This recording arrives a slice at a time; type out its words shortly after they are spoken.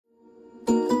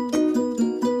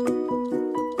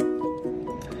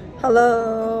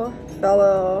Hello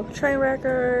fellow train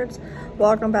records,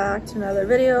 welcome back to another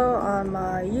video on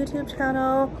my YouTube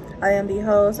channel. I am the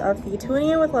host of the Tuning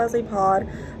In with Leslie pod,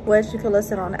 which you can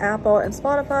listen on Apple and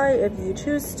Spotify if you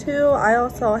choose to. I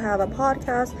also have a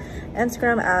podcast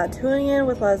Instagram at Tuning In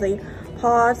with Leslie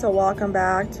pod, so welcome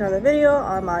back to another video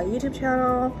on my YouTube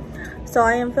channel. So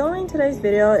I am filming today's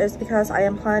video is because I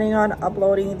am planning on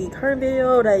uploading the current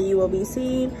video that you will be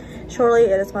seeing shortly.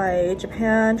 It is my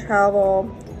Japan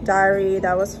travel diary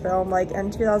that was filmed like in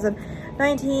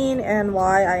 2019, and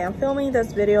why I am filming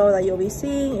this video that you'll be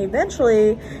seeing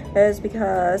eventually is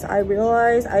because I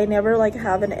realized I never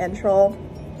have an intro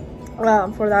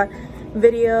for that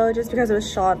video, just because it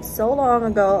was shot so long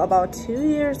ago, about 2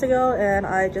 years ago, and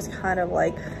I just kind of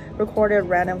recorded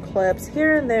random clips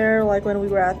here and there, like when we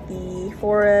were at the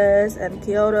forest in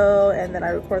Kyoto, and then I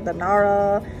recorded the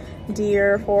Nara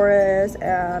deer forest,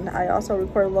 and I also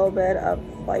recorded a little bit of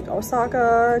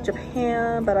Osaka,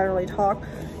 Japan, but I don't really talk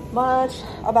much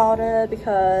about it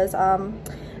because I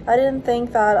didn't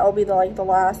think that it'll be the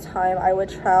last time I would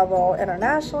travel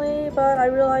internationally, but I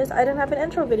realized I didn't have an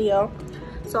intro video.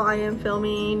 So I am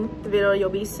filming the video you'll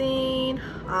be seeing.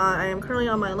 I am currently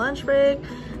on my lunch break,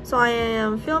 so I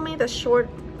am filming the short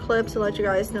clip to let you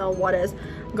guys know what is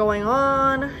going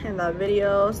on in that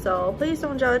video. So please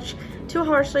don't judge too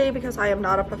harshly because I am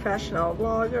not a professional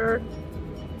vlogger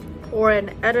or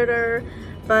an editor.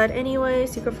 But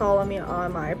anyways, you can follow me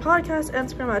on my podcast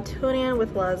Instagram at Tuning In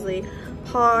with Leslie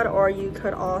pod, or you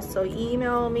could also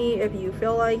email me if you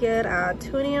feel like it at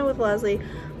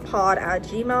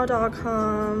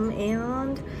tuninginwithlesliepod@gmail.com.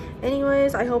 And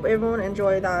anyways, I hope everyone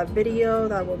enjoyed that video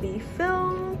that will be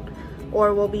filmed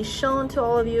or will be shown to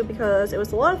all of you, because it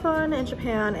was a lot of fun in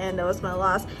Japan, and it was my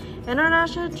last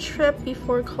international trip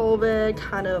before COVID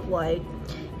kind of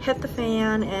hit the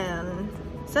fan, and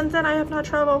since then I have not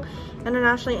traveled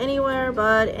internationally anywhere.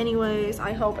 But anyways,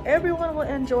 I hope everyone will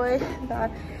enjoy that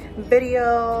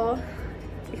video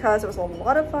because it was a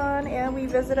lot of fun and we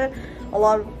visited a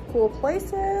lot of cool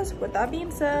places. With that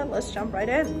being said, let's jump right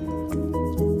in.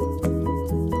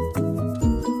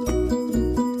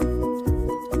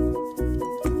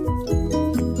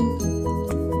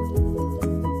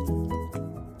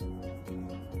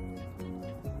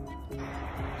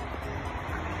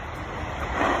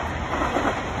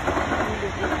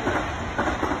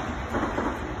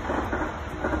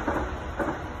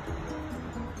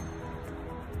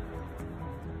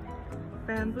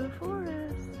 Bamboo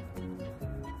forest.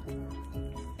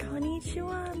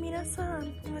 Konnichiwa,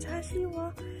 minasan. Watashi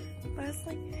wa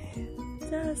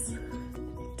desu.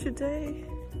 Today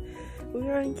we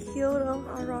are in Kyoto,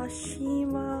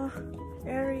 Arashima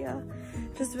area.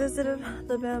 Just visited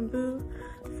the bamboo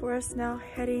forest, now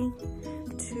heading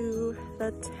to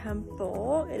the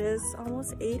temple. It is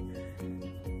almost 8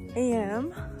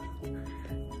 a.m.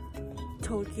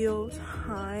 Tokyo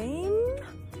time.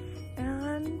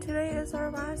 And today is our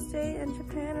last day in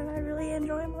Japan, and I really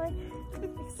enjoy my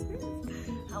experience.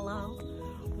 Hello,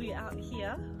 we out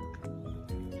here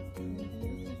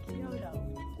in Kyoto.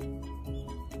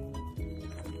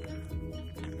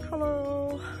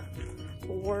 Hello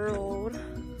world.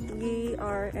 We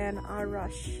are in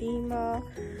Arashima,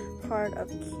 part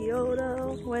of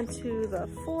Kyoto. Went to the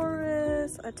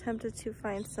forest, attempted to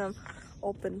find some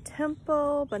open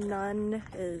temple, but none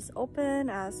is open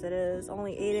as it is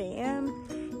only 8 a.m.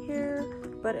 here.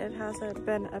 But it hasn't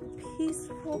been a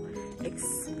peaceful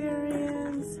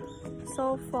experience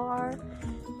so far.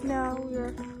 Now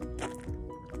we're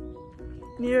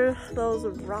near those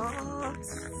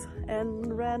rocks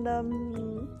and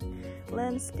random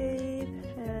landscape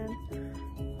and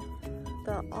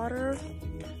the otter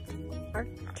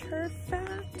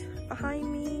artifact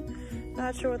behind me.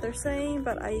 Not sure what they're saying,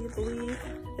 but I believe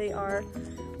they are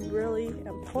really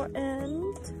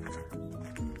important,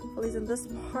 at least in this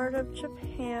part of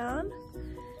Japan.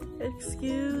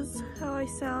 Excuse how I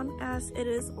sound as it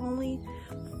is only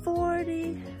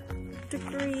 40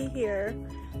 degrees here.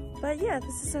 But yeah,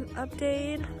 this is an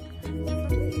update.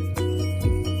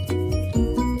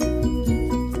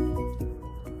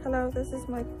 Hello, this is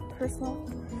my personal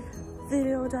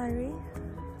video diary.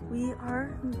 We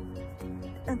are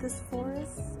in this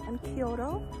forest in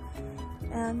Kyoto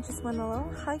and just went a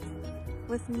little hike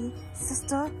with me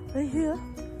sister right here,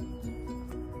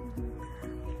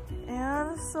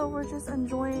 and so we're just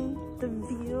enjoying the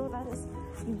view that is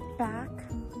back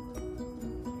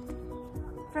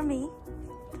from me,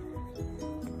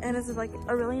 and it's a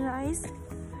really nice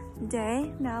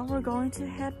day. Now we're going to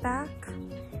head back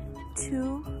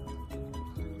to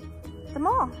the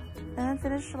mall and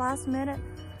finish last minute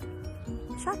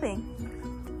shopping.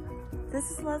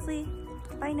 This is Leslie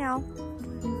Bye now.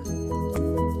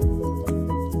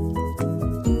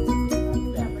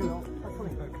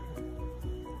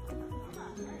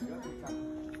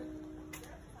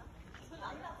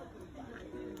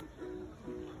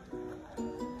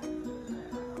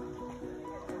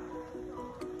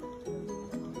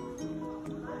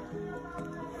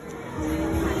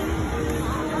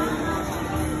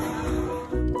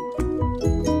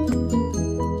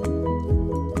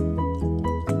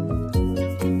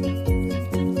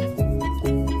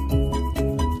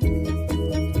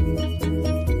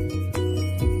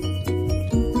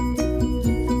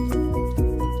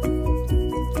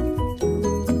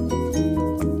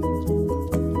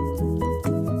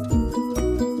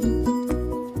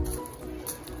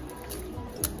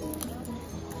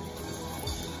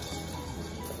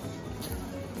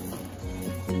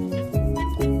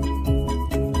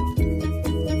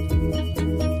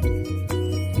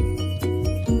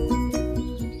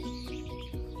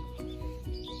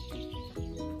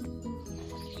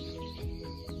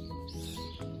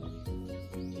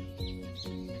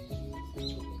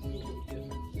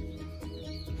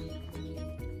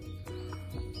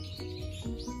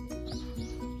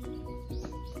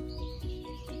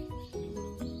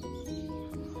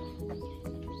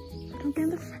 Don't get in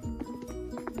the frame.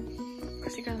 Of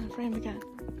course you got in the frame again.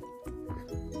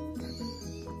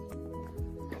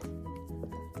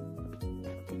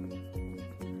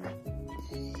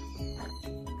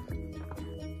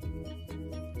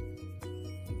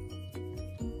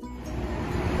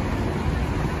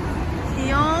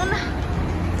 Keone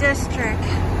District.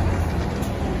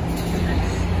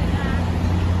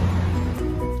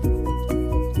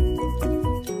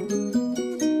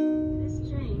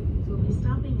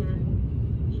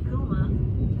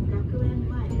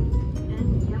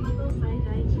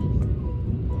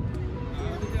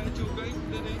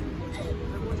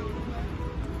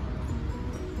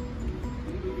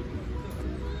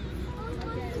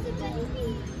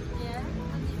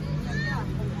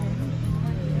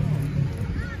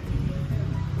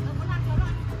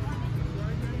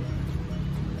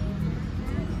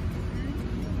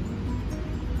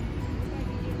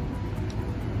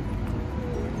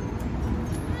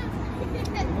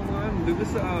 Dia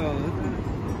besar.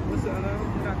 Besar lah.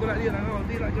 Nak tolak dia lah.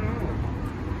 Dia lah je lah.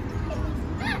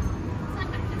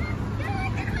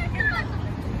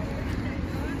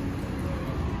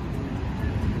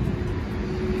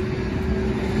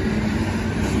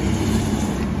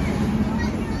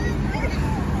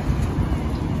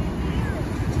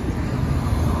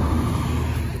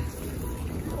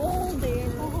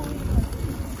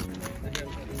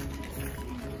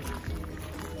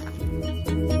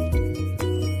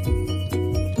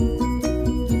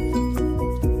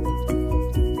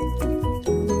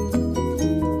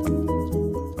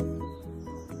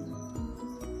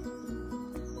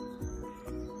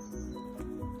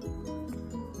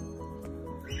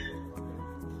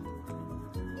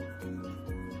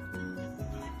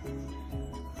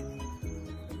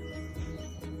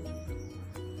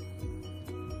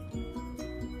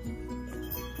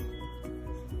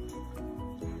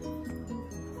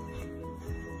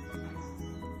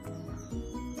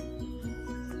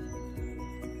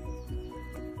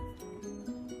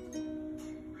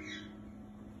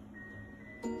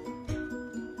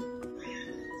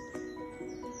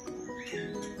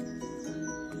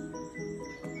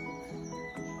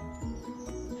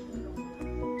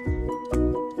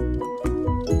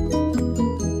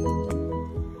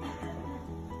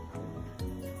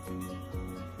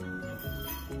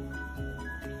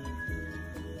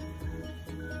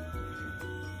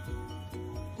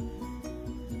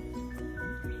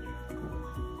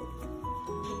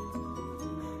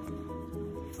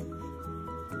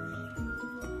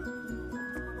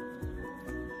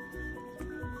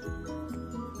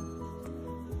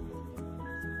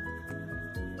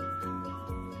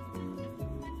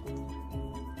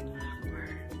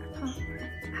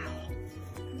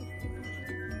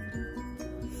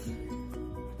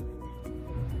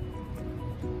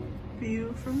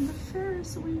 View from the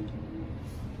Ferris wheel.